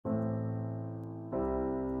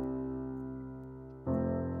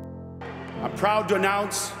I'm proud to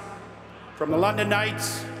announce from the London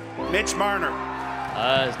Knights, Mitch Marner.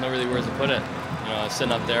 There's no really words to put it. You know, I was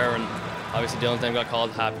sitting up there and obviously Dylan's name got called,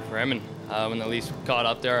 happy for him, and when the Leafs got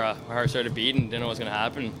up there, my heart started beating, didn't know what was going to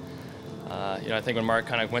happen. You know, I think when Mark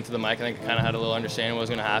kind of went to the mic, I think I kind of had a little understanding of what was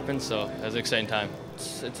going to happen, so it was an exciting time.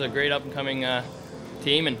 It's a great up-and-coming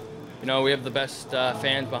team, and you know, we have the best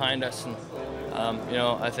fans behind us, and you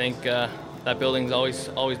know, I think that building's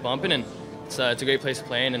always bumping, and it's a great place to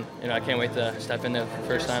play in, and you know, I can't wait to step in there for the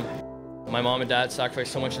first time. My mom and dad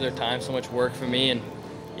sacrificed so much of their time, so much work for me, and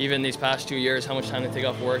even these past 2 years, how much time they take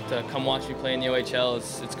off work to come watch me play in the OHL,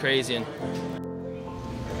 it's crazy. And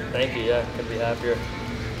thank you, yeah, couldn't be happier.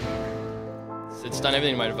 It's done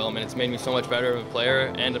everything in my development. It's made me so much better of a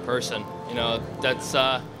player and a person. You know, that's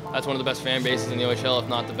one of the best fan bases in the OHL, if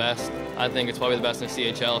not the best. I think it's probably the best in the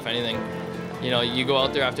CHL, if anything. You know, you go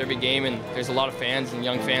out there after every game, and there's a lot of fans and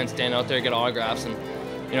young fans standing out there, get autographs, and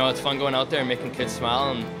you know, it's fun going out there and making kids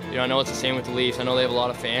smile. And you know, I know it's the same with the Leafs. I know they have a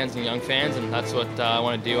lot of fans and young fans, and that's what I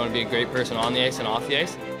want to do. I want to be a great person on the ice and off the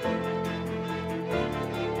ice.